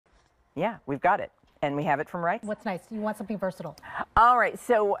Yeah, we've got it. And we have it from Rice. What's nice? You want something versatile. All right,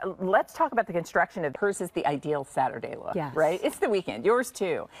 so let's talk about the construction of hers is the ideal Saturday look, Yes. right? It's the weekend, yours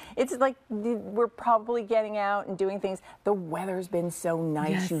too. It's like we're probably getting out and doing things. The weather's been so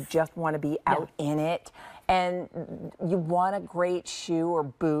nice, Yes. you just want to be out in it. And you want a great shoe or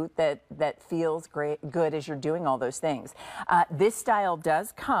boot that feels good as you're doing all those things. This style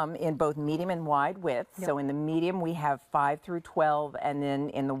does come in both medium and wide width. Yep. So in the medium, we have 5 through 12, and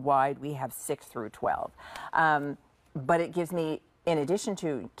then in the wide, we have 6 through 12. But it gives me, in addition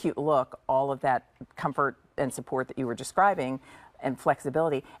to cute look, all of that comfort and support that you were describing and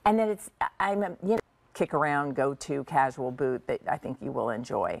flexibility. And then kick around, go-to casual boot that I think you will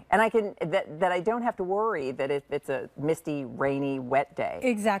enjoy. And that I don't have to worry that if it's a misty, rainy, wet day.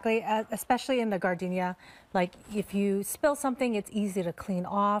 Exactly, especially in the gardenia. Like if you spill something, it's easy to clean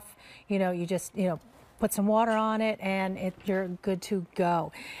off. You just, put some water on it and you're good to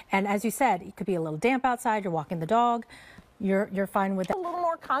go. And as you said, it could be a little damp outside, you're walking the dog, you're fine with it. A little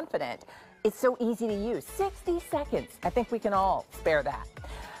more confident. It's so easy to use. 60 seconds. I think we can all spare that.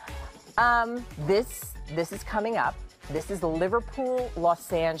 This is coming up. This is Liverpool,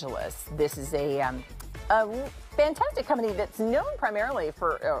 Los Angeles. This is a fantastic company that's known primarily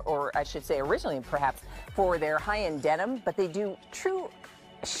for, or I should say originally perhaps, for their high-end denim, but they do true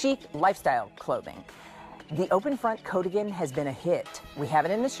chic lifestyle clothing. The open front coatigan has been a hit. We have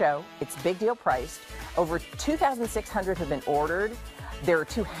it in the show. It's big deal priced. Over 2,600 have been ordered. There are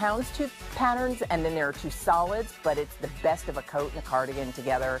 2 houndstooth patterns, and then there are 2 solids, but it's the best of a coat and a cardigan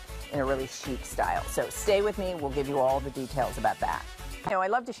together in a really chic style. So stay with me. We'll give you all the details about that. I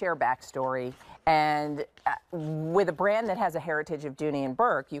love to share backstory, and with a brand that has a heritage of Dooney and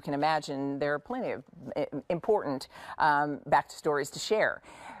Burke, you can imagine there are plenty of important backstories to share.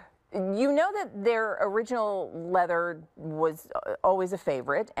 You know that their original leather was always a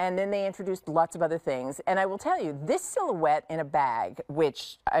favorite, and then they introduced lots of other things. And I will tell you, this silhouette in a bag,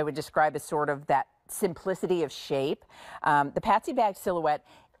 which I would describe as sort of that simplicity of shape, the Patsy bag silhouette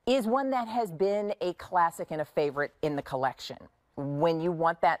is one that has been a classic and a favorite in the collection. When you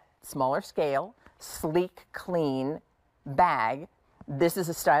want that smaller scale, sleek, clean bag, this is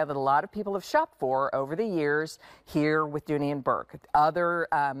a style that a lot of people have shopped for over the years here with Dooney and Burke. Other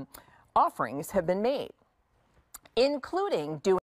offerings have been made, including doing